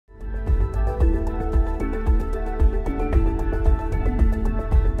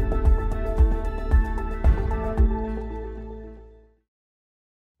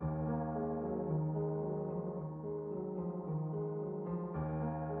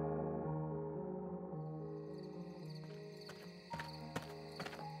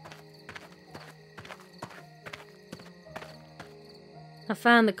I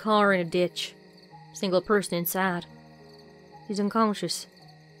find the car in a ditch. Single person inside. She's unconscious.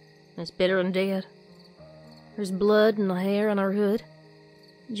 It's better than dead. There's blood and hair on her hood,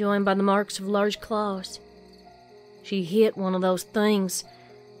 joined by the marks of large claws. She hit one of those things,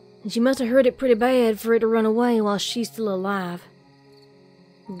 and she must have hurt it pretty bad for it to run away while she's still alive.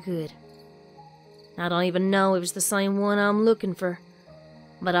 Good. I don't even know if it's the same one I'm looking for,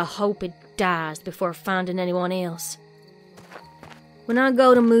 but I hope it dies before finding anyone else. When I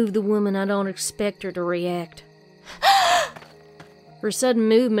go to move the woman, I don't expect her to react. Her sudden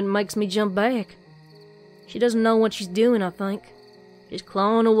movement makes me jump back. She doesn't know what she's doing, I think. She's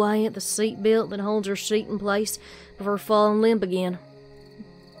clawing away at the seat belt that holds her seat in place before falling limp again.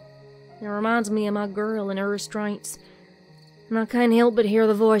 It reminds me of my girl and her restraints, and I can't help but hear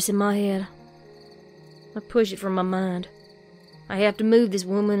the voice in my head. I push it from my mind. I have to move this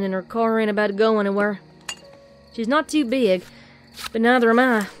woman, and her car ain't about to go anywhere. She's not too big, but neither am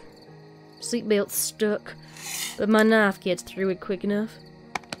I. Seatbelt's stuck, but my knife gets through it quick enough.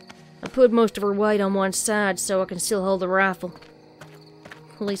 I put most of her weight on one side so I can still hold the rifle.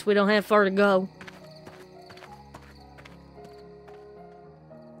 At least we don't have far to go.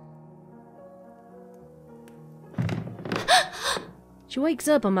 She wakes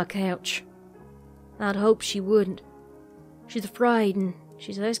up on my couch. I'd hoped she wouldn't. She's afraid and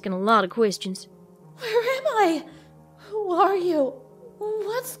she's asking a lot of questions. Where am I? Who are you?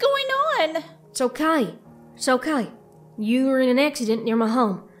 What's going on? It's okay. It's okay. You were in an accident near my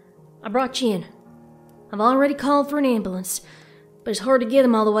home. I brought you in. I've already called for an ambulance, but it's hard to get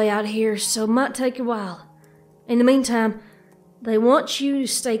them all the way out here, so it might take a while. In the meantime, they want you to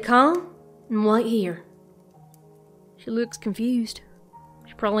stay calm and wait here. She looks confused.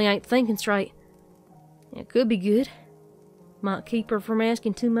 She probably ain't thinking straight. It could be good. Might keep her from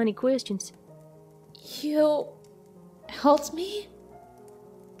asking too many questions. You helped me?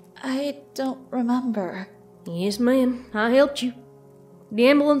 I don't remember. Yes, ma'am. I helped you. The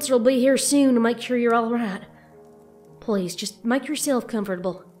ambulance will be here soon to make sure you're all right. Please, just make yourself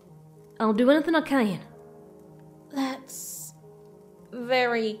comfortable. I'll do anything I can. That's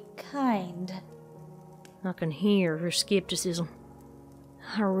very kind. I can hear her skepticism.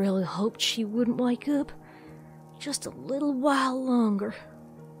 I really hoped she wouldn't wake up just a little while longer.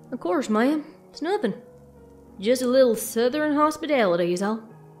 Of course, ma'am. It's nothing. Just a little southern hospitality is all.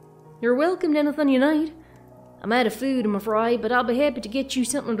 You're welcome to anything you need. I'm out of food, I'm afraid, but I'll be happy to get you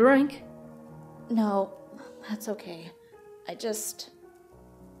something to drink. No, that's okay.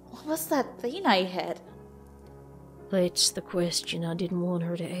 What was that thing I had? That's the question I didn't want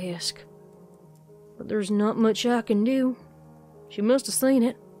her to ask. But there's not much I can do. She must have seen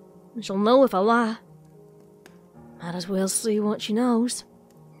it, and she'll know if I lie. Might as well see what she knows.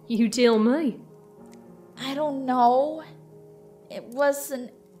 You tell me. I don't know. It was an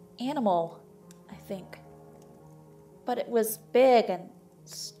animal, I think. But it was big and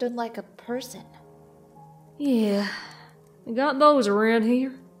stood like a person. Yeah, we got those around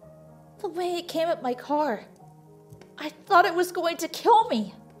here. The way it came at my car. I thought it was going to kill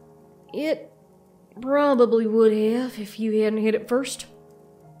me. It probably would have if you hadn't hit it first.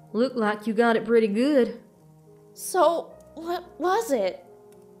 Looked like you got it pretty good. So, what was it?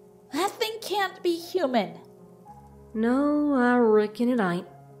 That thing can't be human. No, I reckon it ain't.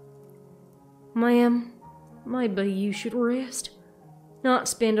 Ma'am, maybe you should rest. Not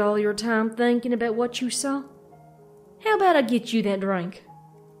spend all your time thinking about what you saw. How about I get you that drink?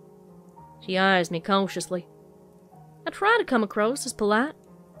 She eyes me cautiously. I try to come across as polite,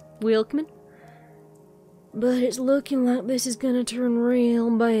 welcoming. But it's looking like this is gonna turn real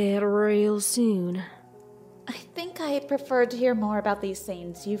bad real soon. I think I prefer to hear more about these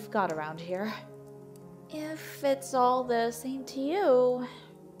things you've got around here. If it's all the same to you,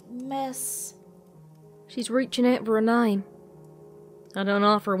 Miss... She's reaching out for a name. I don't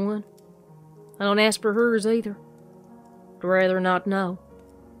offer one. I don't ask for hers either. I'd rather not know.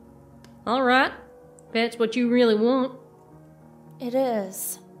 All right, if that's what you really want. It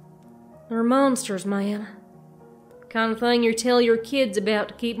is. They're monsters, man. The kind of thing you tell your kids about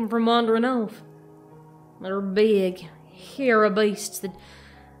to keep them from wandering off. They're big, hairy beasts that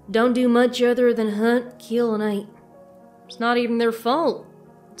don't do much other than hunt, kill, and eat. It's not even their fault.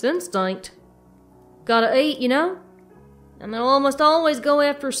 It's instinct. Gotta eat, you know? And they'll almost always go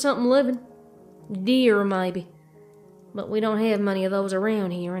after something living. Deer, maybe. But we don't have many of those around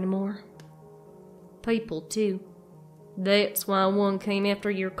here anymore. People, too. That's why one came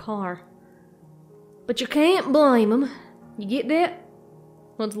after your car. But you can't blame them. You get that?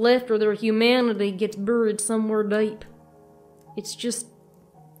 What's left of their humanity gets buried somewhere deep. It's just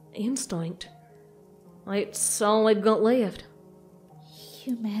instinct. It's all they've got left.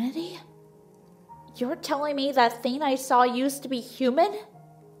 Humanity? You're telling me that thing I saw used to be human?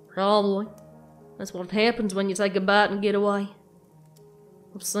 Probably. That's what happens when you take a bite and get away.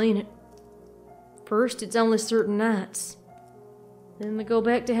 I've seen it. First, it's only certain nights. Then they go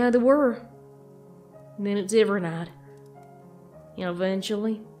back to how they were. And then it's every night. And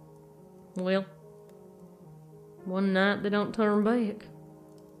eventually, well, one night they don't turn back.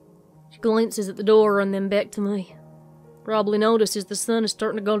 She glances at the door and then back to me. Probably notices the sun is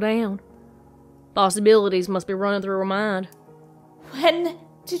starting to go down. Possibilities must be running through her mind. When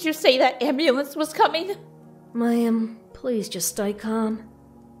did you say that ambulance was coming? Ma'am, please just stay calm.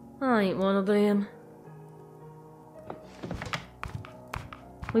 I ain't one of them.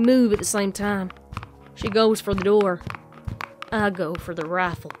 We move at the same time. She goes for the door. I go for the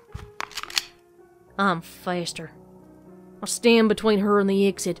rifle. I'm faster. I stand between her and the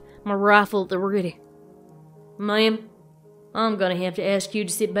exit, my rifle at the ready. Ma'am, I'm gonna have to ask you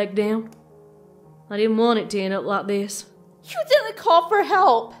to sit back down. I didn't want it to end up like this. You didn't call for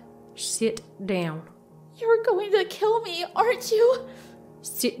help. Sit down. You're going to kill me, aren't you?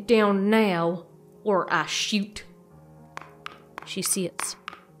 Sit down now, or I shoot. She sits.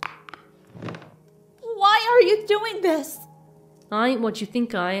 Why are you doing this? I ain't what you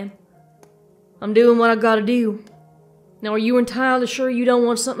think I am. I'm doing what I gotta do. Now, are you entirely sure you don't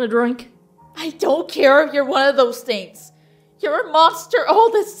want something to drink? I don't care if you're one of those things. You're a monster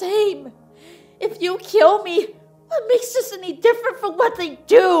all the same. If you kill me, what makes us any different from what they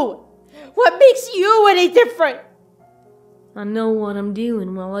do? What makes you any different? I know what I'm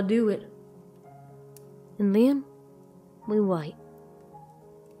doing while I do it. And then, we wait.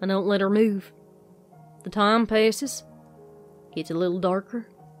 I don't let her move. The time passes. Gets a little darker.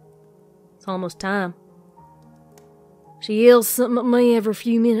 It's almost time. She yells something at me every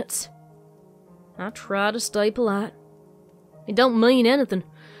few minutes. I try to stay polite. It don't mean anything,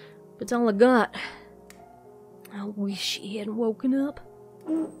 but it's all I got. I wish he hadn't woken up.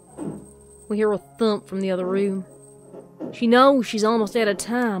 We hear a thump from the other room. She knows she's almost out of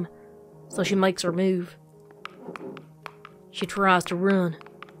time, so she makes her move. She tries to run.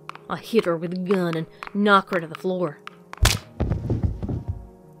 I hit her with a gun and knock her to the floor.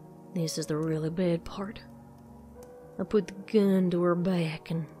 This is the really bad part. I put the gun to her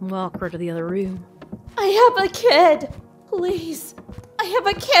back and walk her to the other room. I have a kid! Please, I have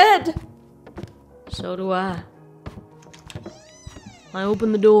a kid! So do I. I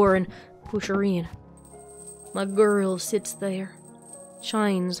open the door and push her in. My girl sits there,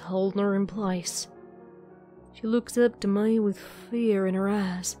 chains holding her in place. She looks up to me with fear in her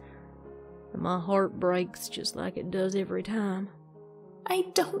eyes, and my heart breaks just like it does every time. I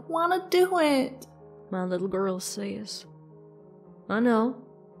don't want to do it, my little girl says. I know.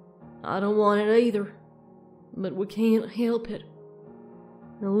 I don't want it either, but we can't help it.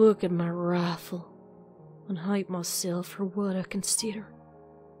 I look at my rifle and hate myself for what I consider.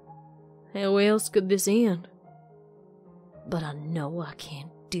 How else could this end? But I know I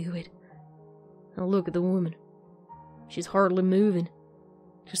can't do it. I look at the woman. She's hardly moving,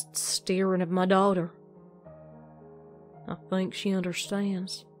 just staring at my daughter. I think she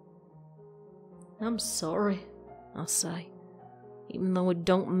understands. I'm sorry, I say, even though it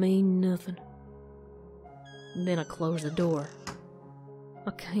don't mean nothing. Then I close the door.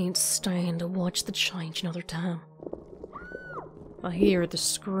 I can't stand to watch the change another time. I hear the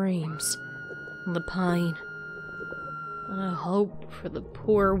screams and the pain, and I hope for the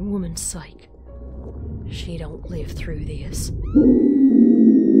poor woman's sake she don't live through this.